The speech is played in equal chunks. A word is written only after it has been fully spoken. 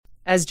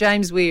as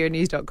James Weir at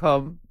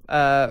news.com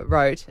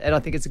wrote, and I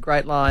think it's a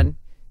great line,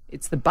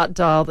 it's the butt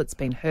dial that's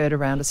been heard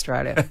around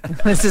Australia.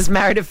 This is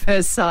Married at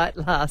First Sight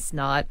last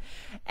night.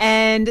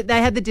 And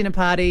they had the dinner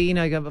party, you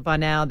know, by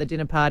now the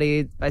dinner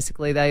party,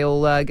 basically they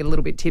all get a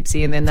little bit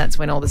tipsy and then that's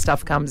when all the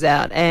stuff comes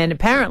out. And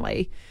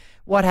apparently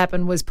what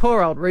happened was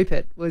poor old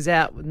Rupert was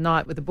out at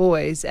night with the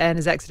boys and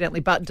has accidentally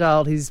butt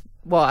dialed his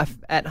wife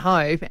at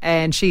home,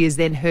 and she has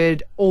then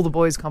heard all the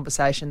boys'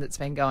 conversation that's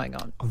been going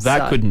on.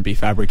 That couldn't be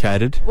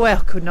fabricated. Well,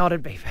 could not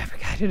have been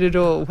fabricated at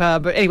all.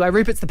 But anyway,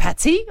 Rupert's the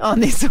patsy on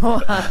this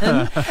one.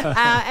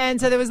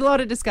 And so there was a lot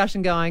of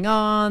discussion going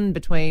on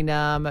between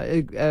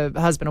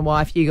husband and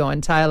wife, Hugo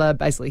and Taylor.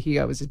 Basically,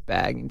 Hugo was just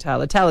bagging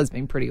Taylor. Taylor's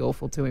been pretty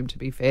awful to him, to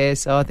be fair.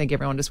 So I think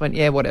everyone just went,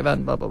 yeah, whatever,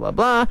 and blah, blah, blah,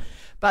 blah.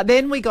 But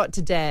then we got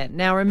to Dan.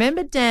 Now,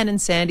 remember Dan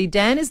and Sandy?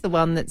 Dan is the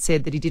one that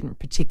said that he didn't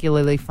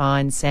particularly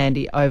find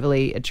Sandy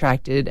overly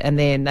attracted, and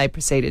then they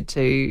proceeded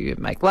to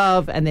make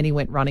love, and then he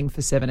went running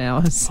for 7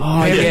 hours.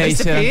 Oh, yeah, he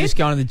said, I'm just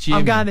going to the gym.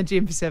 I'm going to the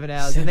gym for 7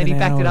 hours. And then he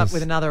backed it up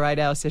with another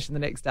 8-hour session the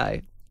next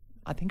day.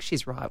 I think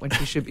she's right when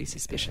she should be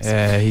suspicious.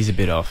 Yeah, he's a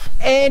bit off.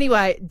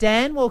 Anyway,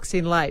 Dan walks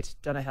in late.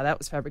 Don't know how that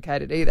was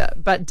fabricated either.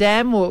 But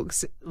Dan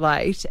walks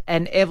late,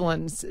 and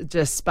Evelyn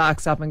just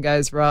sparks up and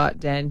goes, right,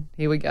 Dan,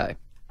 here we go.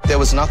 There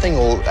was nothing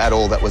at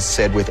all that was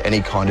said with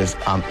any kind of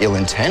ill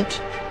intent,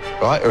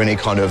 right, or any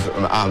kind of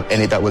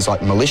any that was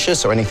like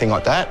malicious or anything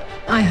like that.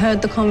 I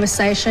heard the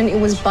conversation.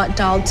 It was butt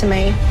dialed to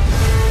me.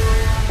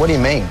 What do you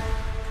mean?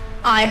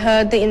 I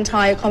heard the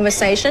entire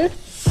conversation.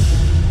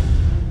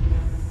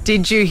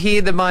 Did you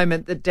hear the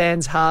moment that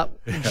Dan's heart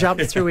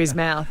jumped through his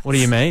mouth? What do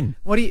you mean?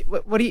 What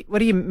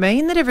do you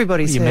mean that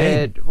everybody's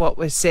heard what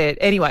was said?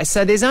 Anyway,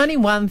 so there's only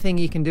one thing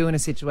you can do in a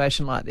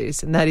situation like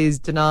this, and that is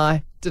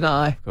deny,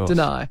 deny,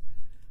 deny.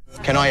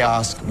 Can I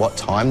ask what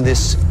time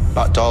this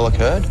butt dial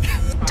occurred?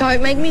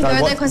 Don't make me go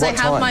there because I have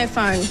time? my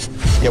phone.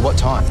 Yeah, what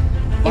time?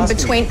 In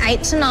between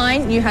 8 to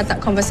 9, you had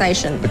that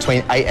conversation.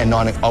 Between 8 and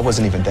 9, I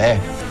wasn't even there.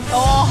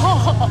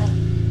 Oh.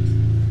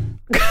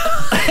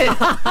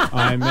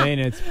 I mean,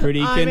 it's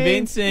pretty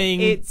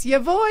convincing. It's your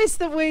voice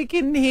that we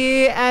can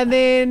hear, and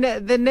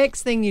then the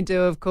next thing you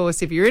do, of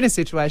course, if you're in a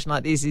situation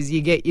like this, is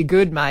you get your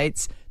good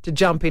mates to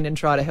jump in and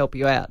try to help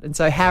you out. And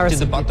so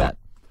Harrison did that.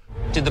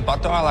 Did the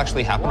butt dial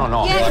actually happen or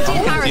not? Yeah, it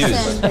did,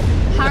 Harrison.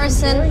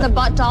 Harrison, the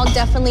butt dial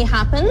definitely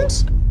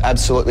happened.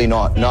 Absolutely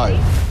not, no.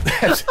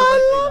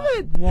 I love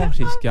it. What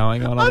is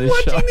going on I'm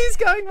this show? watching this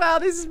going, wow,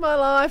 this is my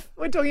life.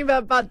 We're talking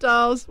about butt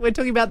dials. We're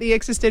talking about the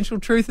existential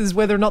truth as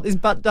whether or not this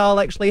butt dial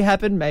actually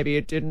happened. Maybe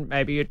it didn't,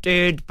 maybe it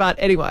did. But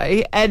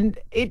anyway, and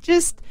it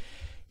just,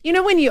 you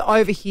know when you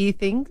overhear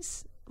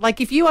things?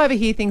 Like if you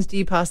overhear things, do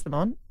you pass them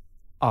on?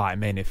 Oh, I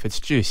mean, if it's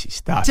juicy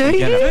stuff, Do you're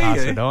going you? to pass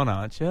it on,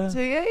 aren't you?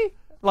 Do you?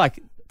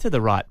 Like, to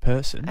the right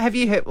person. Have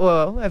you heard,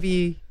 well, have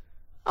you?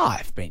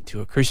 I've been to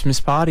a Christmas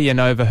party and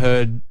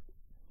overheard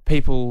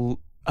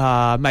people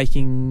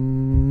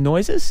making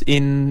noises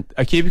in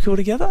a cubicle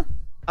together.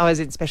 Oh, is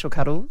it special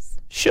cuddles?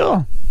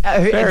 Sure.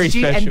 Very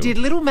special. And did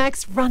little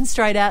Max run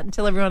straight out and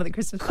tell everyone at the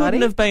Christmas party?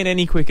 Couldn't have been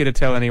any quicker to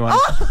tell anyone.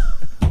 Oh!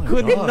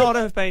 Could not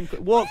have been.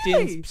 Walked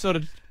in, sort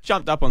of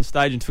jumped up on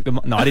stage and took the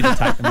mic. No, I didn't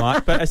take the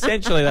mic, but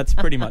essentially that's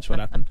pretty much what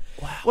happened.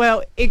 Wow.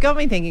 Well, it got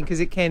me thinking, because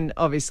it can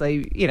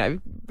obviously, you know,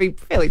 be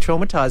fairly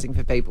traumatising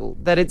for people,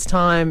 that it's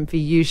time for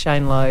you,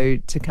 Shane Lowe,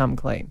 to come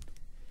clean.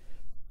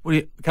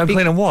 Come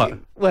clean on what?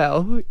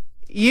 Well,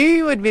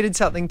 you admitted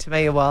something to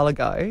me a while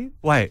ago.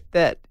 Wait.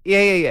 That,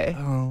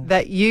 Oh.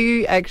 that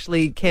you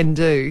actually can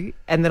do,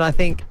 and that I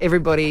think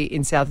everybody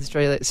in South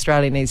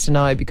Australia needs to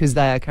know, because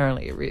they are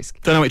currently at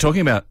risk. Don't know what you're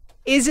talking about.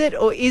 Is it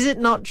or is it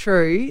not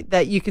true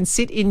that you can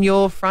sit in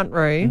your front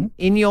room,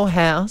 in your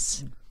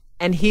house,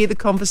 and hear the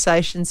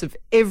conversations of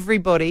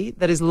everybody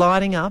that is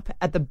lining up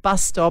at the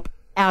bus stop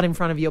out in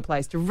front of your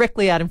place,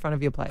 directly out in front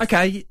of your place?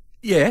 Okay,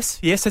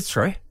 yes, that's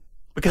true.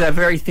 Because they have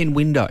very thin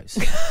windows.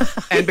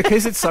 And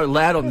because it's so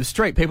loud on the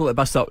street, people at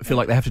bus stop feel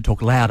like they have to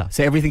talk louder.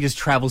 So everything just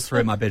travels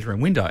through my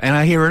bedroom window, and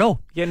I hear it all.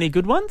 You got any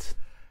good ones?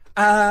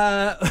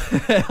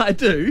 I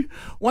do.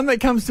 One that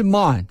comes to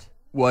mind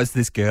was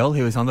this girl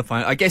who was on the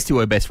phone, I guess to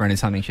her best friend or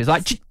something. She's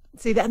like...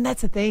 See, and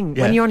that's the thing.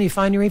 Yeah. When you're on your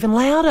phone, you're even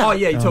louder. Oh,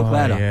 yeah, you talk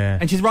louder. Yeah.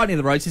 And she's right near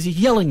the road, so she's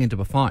yelling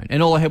into a phone.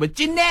 And all I heard was,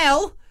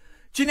 Janelle,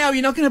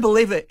 you're not going to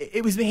believe it.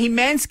 He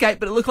manscaped,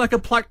 but it looked like a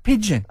plucked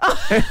pigeon.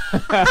 And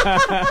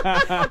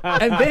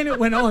then it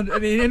went on,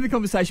 and the end of the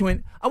conversation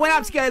went, I went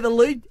up to go to the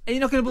loo, and you're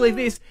not going to believe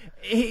this.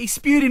 He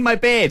spewed in my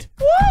bed.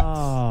 What?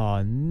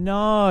 Oh,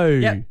 no.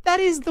 Yep. That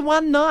is the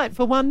one night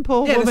for one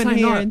poor woman same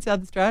here night. in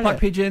South Australia.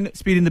 Plucked pigeon,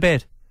 spewed in the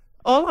bed.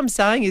 All I'm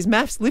saying is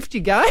MAFS, lift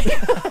your game.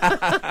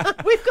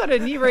 We've got a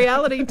new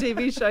reality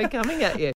TV show coming at you.